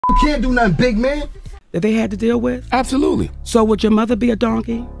You can't do nothing, big man. That they had to deal with? Absolutely. So would your mother be a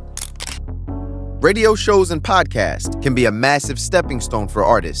donkey? Radio shows and podcasts can be a massive stepping stone for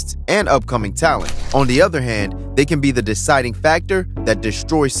artists and upcoming talent. On the other hand, they can be the deciding factor that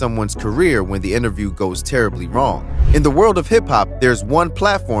destroys someone's career when the interview goes terribly wrong. In the world of hip-hop, there's one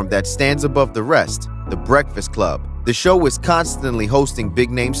platform that stands above the rest, The Breakfast Club. The show is constantly hosting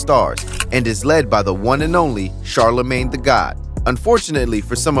big-name stars and is led by the one and only Charlamagne Tha God. Unfortunately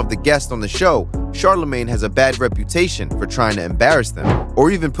for some of the guests on the show, Charlamagne has a bad reputation for trying to embarrass them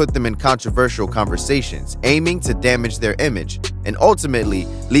or even put them in controversial conversations, aiming to damage their image and ultimately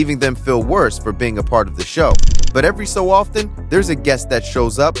leaving them feel worse for being a part of the show. But every so often, there's a guest that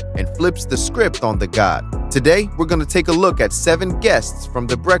shows up and flips the script on The God. Today, we're going to take a look at 7 guests from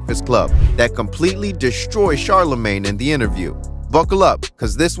The Breakfast Club that completely destroy Charlamagne in the interview. Buckle up,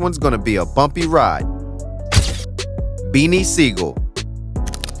 because this one's going to be a bumpy ride. Beanie Sigel.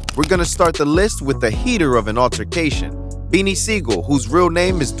 We're gonna start the list with the heater of an altercation. Beanie Sigel, whose real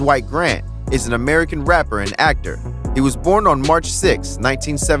name is Dwight Grant, is an American rapper and actor. He was born on March 6,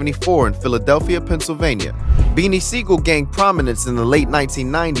 1974 in Philadelphia, Pennsylvania. Beanie Sigel gained prominence in the late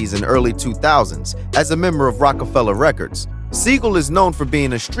 1990s and early 2000s as a member of Rockefeller Records. Sigel is known for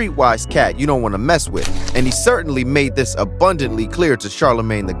being a streetwise cat you don't want to mess with, and he certainly made this abundantly clear to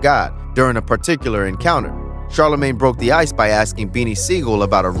Charlamagne Tha God during a particular encounter. Charlamagne broke the ice by asking Beanie Sigel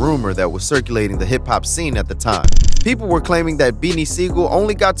about a rumor that was circulating the hip-hop scene at the time. People were claiming that Beanie Sigel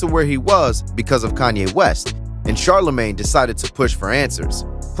only got to where he was because of Kanye West, and Charlamagne decided to push for answers.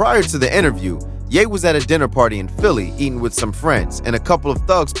 Prior to the interview, Ye was at a dinner party in Philly eating with some friends, and a couple of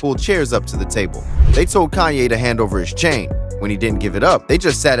thugs pulled chairs up to the table. They told Kanye to hand over his chain. When he didn't give it up, they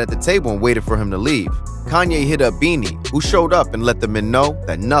just sat at the table and waited for him to leave. Kanye hit up Beanie, who showed up and let the men know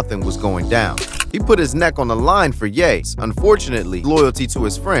that nothing was going down. He put his neck on the line for Ye. Unfortunately, loyalty to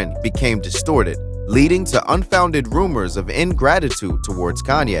his friend became distorted, leading to unfounded rumors of ingratitude towards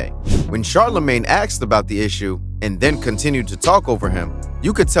Kanye. When Charlamagne asked about the issue and then continued to talk over him,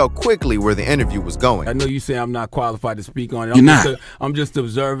 you could tell quickly where the interview was going. I know you say I'm not qualified to speak on it. I'm just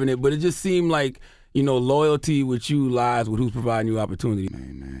observing it, but it just seemed like, you know, loyalty with you lies with who's providing you opportunity.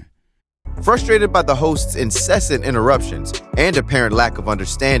 Man. Frustrated by the host's incessant interruptions and apparent lack of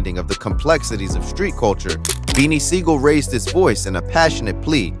understanding of the complexities of street culture, Beanie Sigel raised his voice in a passionate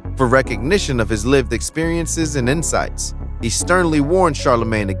plea for recognition of his lived experiences and insights. He sternly warned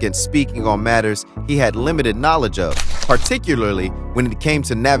Charlamagne against speaking on matters he had limited knowledge of, particularly when it came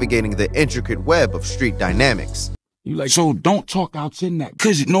to navigating the intricate web of street dynamics. So don't talk out in that.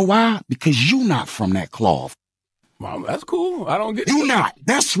 Because you know why? Because you not from that cloth. Well, that's cool. I don't get you not.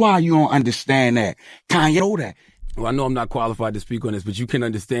 That's why you don't understand that. Kanye know that. Well, I know I'm not qualified to speak on this, but you can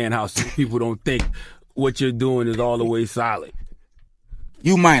understand how some people don't think what you're doing is all the way solid.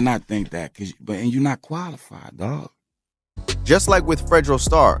 You might not think that, and you're not qualified, dog. Just like with Fredro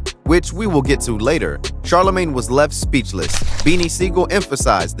Starr, which we will get to later, Charlamagne was left speechless. Beanie Sigel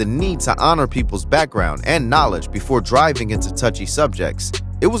emphasized the need to honor people's background and knowledge before driving into touchy subjects.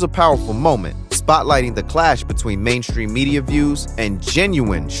 It was a powerful moment, spotlighting the clash between mainstream media views and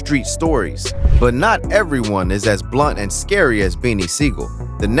genuine street stories. But not everyone is as blunt and scary as Beanie Sigel.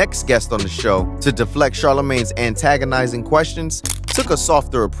 The next guest on the show, to deflect Charlamagne's antagonizing questions, took a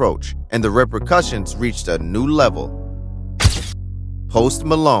softer approach, and the repercussions reached a new level. Post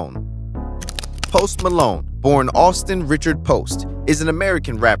Malone. Post Malone, born Austin Richard Post, is an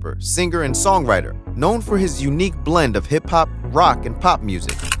American rapper, singer, and songwriter, known for his unique blend of hip-hop, rock, and pop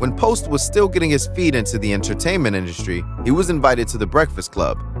music. When Post was still getting his feet into the entertainment industry, he was invited to The Breakfast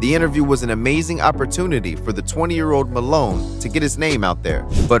Club. The interview was an amazing opportunity for the 20-year-old Malone to get his name out there.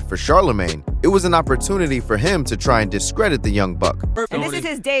 But for Charlamagne, it was an opportunity for him to try and discredit the young buck. And this is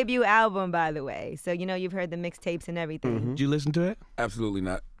his debut album, by the way. So, you know, you've heard the mixtapes and everything. Did you listen to it? Absolutely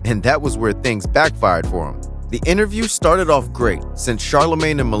not. And that was where things backfired for him. The interview started off great, since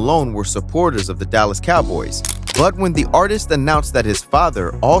Charlamagne and Malone were supporters of the Dallas Cowboys. But when the artist announced that his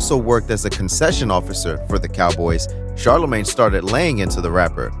father also worked as a concession officer for the Cowboys, Charlamagne started laying into the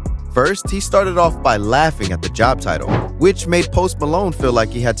rapper. First, he started off by laughing at the job title, which made Post Malone feel like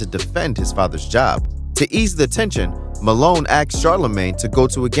he had to defend his father's job. To ease the tension, Malone asked Charlamagne to go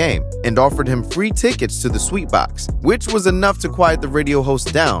to a game and offered him free tickets to the Sweet Box, which was enough to quiet the radio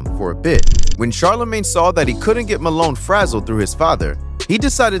host down for a bit. When Charlamagne saw that he couldn't get Malone frazzled through his father, he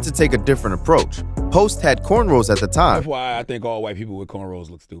decided to take a different approach. Post had cornrows at the time. That's why I think all white people with cornrows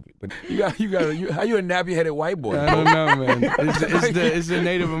look stupid. But how you a nappy-headed white boy? I don't know, man. It's the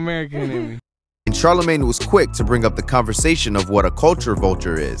Native American in me. And Charlamagne was quick to bring up the conversation of what a culture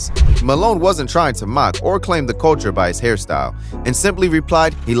vulture is. Malone wasn't trying to mock or claim the culture by his hairstyle, and simply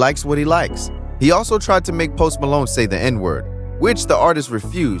replied he likes what he likes. He also tried to make Post Malone say the N-word, which the artist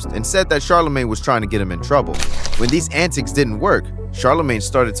refused and said that Charlamagne was trying to get him in trouble. When these antics didn't work, Charlamagne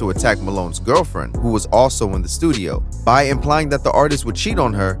started to attack Malone's girlfriend, who was also in the studio, by implying that the artist would cheat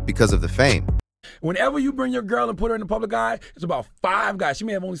on her because of the fame. Whenever you bring your girl and put her in the public eye, it's about 5 guys. She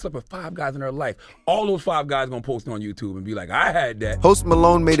may have only slept with 5 guys in her life. All those 5 guys gonna post it on YouTube and be like, I had that. Post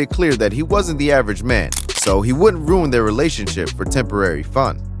Malone made it clear that he wasn't the average man, so he wouldn't ruin their relationship for temporary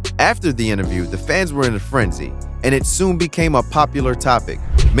fun. After the interview, the fans were in a frenzy, and it soon became a popular topic.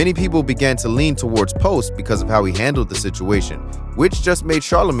 Many people began to lean towards Post because of how he handled the situation, which just made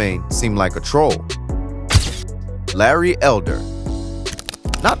Charlamagne seem like a troll. Larry Elder.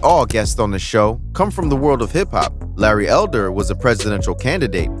 Not all guests on the show come from the world of hip-hop. Larry Elder was a presidential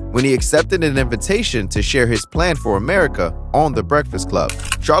candidate when he accepted an invitation to share his plan for America on The Breakfast Club.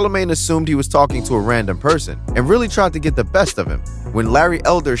 Charlamagne assumed he was talking to a random person and really tried to get the best of him. When Larry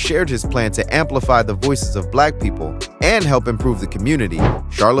Elder shared his plan to amplify the voices of black people and help improve the community,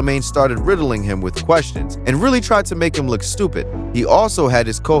 Charlamagne started riddling him with questions and really tried to make him look stupid. He also had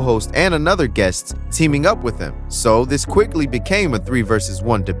his co-host and another guest teaming up with him, so this quickly became a 3 versus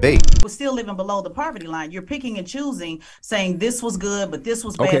 1 debate. We're still living below the poverty line. You're picking and choosing, saying this was good, but this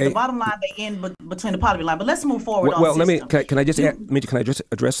was bad. Okay. The bottom line, they end between the poverty line. But let's move forward on Well, system. can I just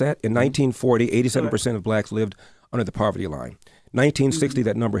address that? In 1940, 87% of blacks lived under the poverty line. 1960,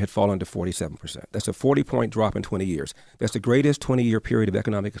 that number had fallen to 47%. That's a 40-point drop in 20 years. That's the greatest 20-year period of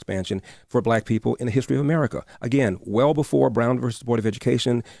economic expansion for black people in the history of America. Again, well before Brown versus Board of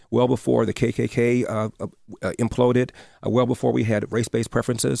Education, well before the KKK imploded, well before we had race-based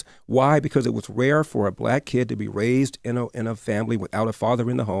preferences. Why? Because it was rare for a black kid to be raised in a family without a father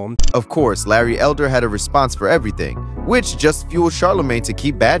in the home. Of course, Larry Elder had a response for everything, which just fueled Charlamagne to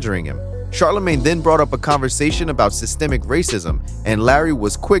keep badgering him. Charlamagne then brought up a conversation about systemic racism, and Larry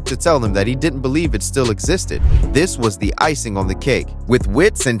was quick to tell him that he didn't believe it still existed. This was the icing on the cake. With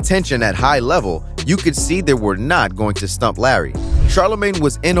wits and tension at high level, you could see they were not going to stump Larry. Charlamagne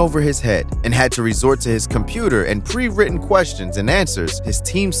was in over his head and had to resort to his computer and pre-written questions and answers his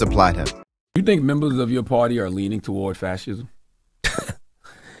team supplied him. You think members of your party are leaning toward fascism?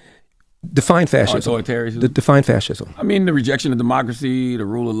 Define fascism. Authoritarianism? Define fascism. I mean, the rejection of democracy, the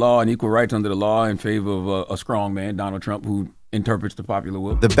rule of law, and equal rights under the law in favor of a strong man, Donald Trump, who interprets the popular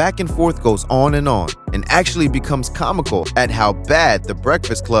will. The back and forth goes on and actually becomes comical at how bad the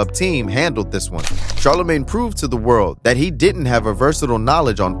Breakfast Club team handled this one. Charlamagne proved to the world that he didn't have a versatile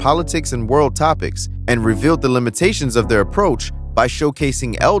knowledge on politics and world topics, and revealed the limitations of their approach by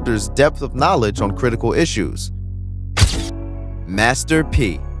showcasing Elder's depth of knowledge on critical issues. Master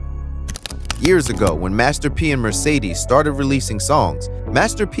P. Years ago, when Master P and Mercedes started releasing songs,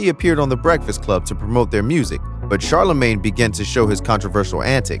 Master P appeared on The Breakfast Club to promote their music, but Charlamagne began to show his controversial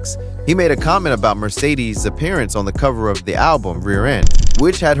antics. He made a comment about Mercedes' appearance on the cover of the album Rear End,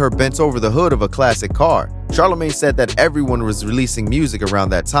 which had her bent over the hood of a classic car. Charlamagne said that everyone was releasing music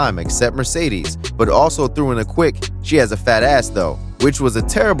around that time except Mercedes, but also threw in a quick, "She has a fat ass though," which was a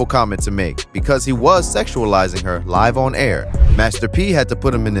terrible comment to make because he was sexualizing her live on air. Master P had to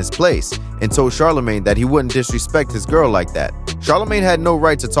put him in his place and told Charlamagne that he wouldn't disrespect his girl like that. Charlamagne had no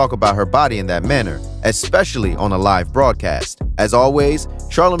right to talk about her body in that manner, especially on a live broadcast. As always,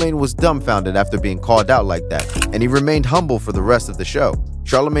 Charlamagne was dumbfounded after being called out like that, and he remained humble for the rest of the show.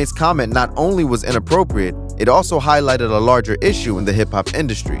 Charlamagne's comment not only was inappropriate, it also highlighted a larger issue in the hip-hop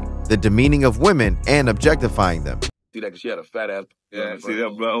industry, the demeaning of women and objectifying them. See that? 'Cause she had a fat ass. Yeah, see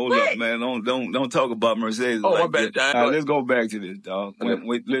that, bro. Hold up, man. Don't talk about Mercedes. Oh, like my bad. that. Let's go back to this, dog.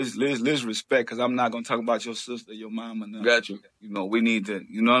 Let's respect, because I'm not gonna talk about your sister, your mama. Now. Got you. You know, we need to.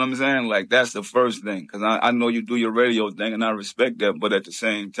 You know what I'm saying? Like, that's the first thing, because I know you do your radio thing, and I respect that. But at the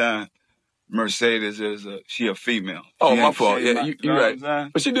same time, Mercedes is she a female. Oh, she my fault. Yeah, you're right.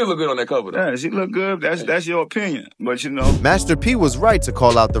 But she did look good on that cover, though. Yeah, she look good. That's your opinion. But you know, Master P was right to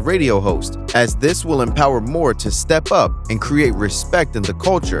call out the radio host, as this will empower more to step up and create respect in the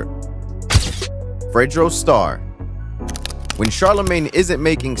culture. Fredro Starr. When Charlamagne isn't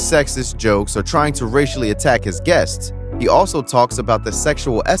making sexist jokes or trying to racially attack his guests, he also talks about the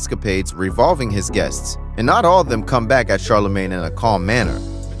sexual escapades revolving his guests, and not all of them come back at Charlamagne in a calm manner.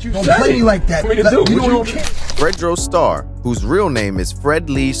 Don't play me like that. Fredro Starr, whose real name is Fred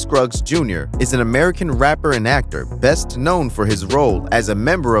Lee Scruggs Jr., is an American rapper and actor best known for his role as a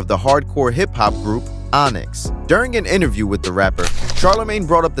member of the hardcore hip-hop group Onyx. During an interview with the rapper, Charlamagne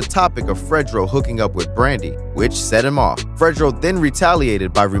brought up the topic of Fredro hooking up with Brandy, which set him off. Fredro then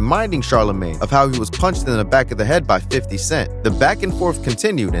retaliated by reminding Charlamagne of how he was punched in the back of the head by 50 Cent. The back and forth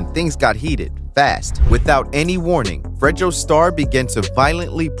continued and things got heated. Fast. Without any warning, Fredro's star began to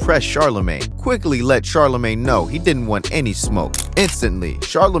violently press Charlamagne, quickly let Charlamagne know he didn't want any smoke. Instantly,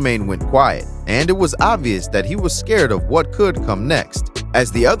 Charlamagne went quiet, and it was obvious that he was scared of what could come next. As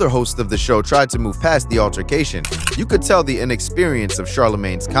the other host of the show tried to move past the altercation, you could tell the inexperience of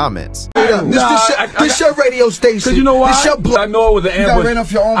Charlamagne's comments. This your radio station. Because you know why? I know it was an ambush. You got ran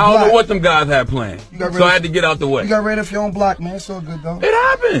off your own block. I don't know what them guys had planned. So I had to get out the way. You got ran off your own block, man. It's all good, though. It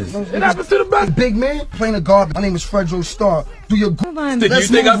happens. It happens to the best. Big man, playing the guard. My name is Fredro Star. Do your good. Did you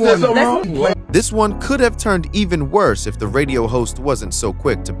think I said something wrong? This one could have turned even worse if the radio host wasn't so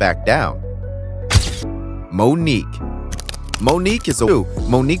quick to back down. Monique. Monique is a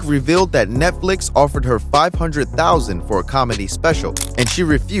Monique revealed that Netflix offered her $500,000 for a comedy special, and she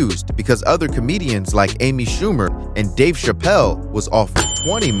refused because other comedians like Amy Schumer and Dave Chappelle was offered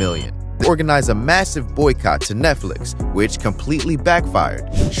 $20 million. They organized a massive boycott to Netflix, which completely backfired.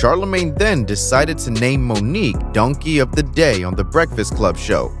 Charlamagne then decided to name Monique Donkey of the Day on The Breakfast Club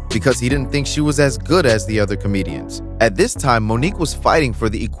show because he didn't think she was as good as the other comedians. At this time, Monique was fighting for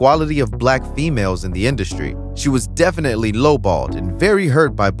the equality of black females in the industry. She was definitely lowballed and very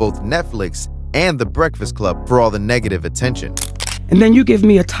hurt by both Netflix and The Breakfast Club for all the negative attention. And then you give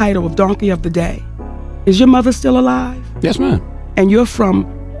me a title of Donkey of the Day. Is your mother still alive? Yes, ma'am. And you're from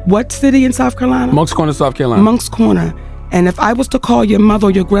what city in South Carolina? Moncks Corner, South Carolina. Moncks Corner. And if I was to call your mother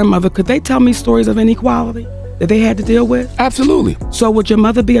or your grandmother, could they tell me stories of inequality that they had to deal with? Absolutely. So would your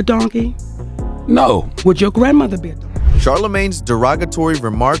mother be a donkey? No. Would your grandmother be a donkey? Charlamagne's derogatory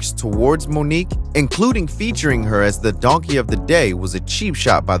remarks towards Monique, including featuring her as the Donkey of the Day, was a cheap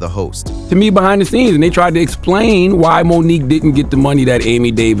shot by the host. To me, behind the scenes, and they tried to explain why Monique didn't get the money that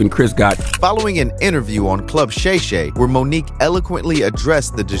Amy, Dave, and Chris got. Following an interview on Club Shay Shay, where Monique eloquently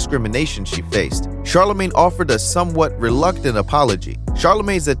addressed the discrimination she faced, Charlamagne offered a somewhat reluctant apology.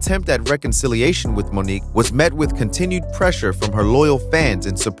 Charlamagne's attempt at reconciliation with Monique was met with continued pressure from her loyal fans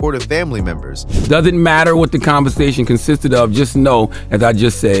and supportive family members. Doesn't matter what the conversation consisted of, just know, as I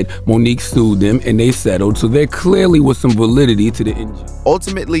just said, Monique sued them and they settled, so there clearly was some validity to the injury.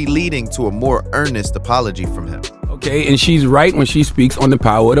 Ultimately leading to a more earnest apology from him. Okay, and she's right when she speaks on the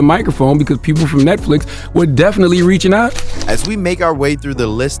power of the microphone because people from Netflix were definitely reaching out. As we make our way through the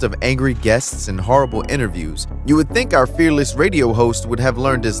list of angry guests and horrible interviews, you would think our fearless radio host would have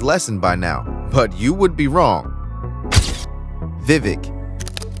learned his lesson by now, but you would be wrong. Vivek.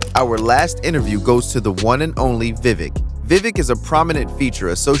 Our last interview goes to the one and only Vivek. Vivek is a prominent feature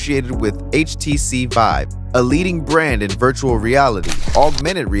associated with HTC Vive, a leading brand in virtual reality,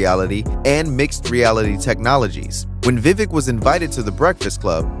 augmented reality, and mixed reality technologies. When Vivek was invited to The Breakfast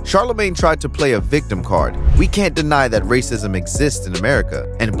Club, Charlamagne tried to play a victim card. We can't deny that racism exists in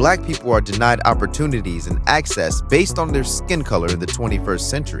America, and black people are denied opportunities and access based on their skin color in the 21st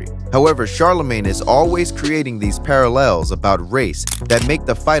century. However, Charlamagne is always creating these parallels about race that make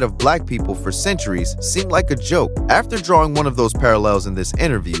the fight of black people for centuries seem like a joke. After drawing one of those parallels in this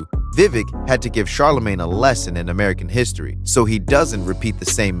interview, Vivek had to give Charlamagne a lesson in American history so he doesn't repeat the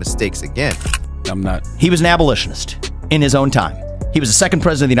same mistakes again. I'm not. He was an abolitionist in his own time. He was the second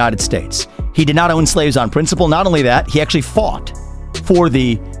president of the United States. He did not own slaves on principle. Not only that, he actually fought for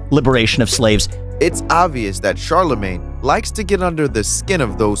the liberation of slaves. It's obvious that Charlamagne likes to get under the skin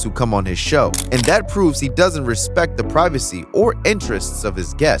of those who come on his show, and that proves he doesn't respect the privacy or interests of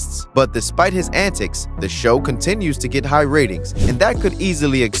his guests. But despite his antics, the show continues to get high ratings, and that could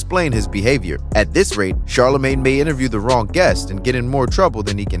easily explain his behavior. At this rate, Charlamagne may interview the wrong guest and get in more trouble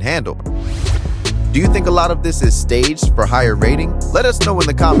than he can handle. Do you think a lot of this is staged for higher rating? Let us know in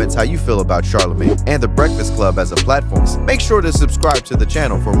the comments how you feel about Charlamagne and The Breakfast Club as a platform. Make sure to subscribe to the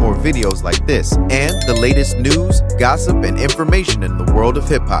channel for more videos like this and the latest news, gossip, and information in the world of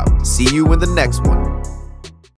hip-hop. See you in the next one.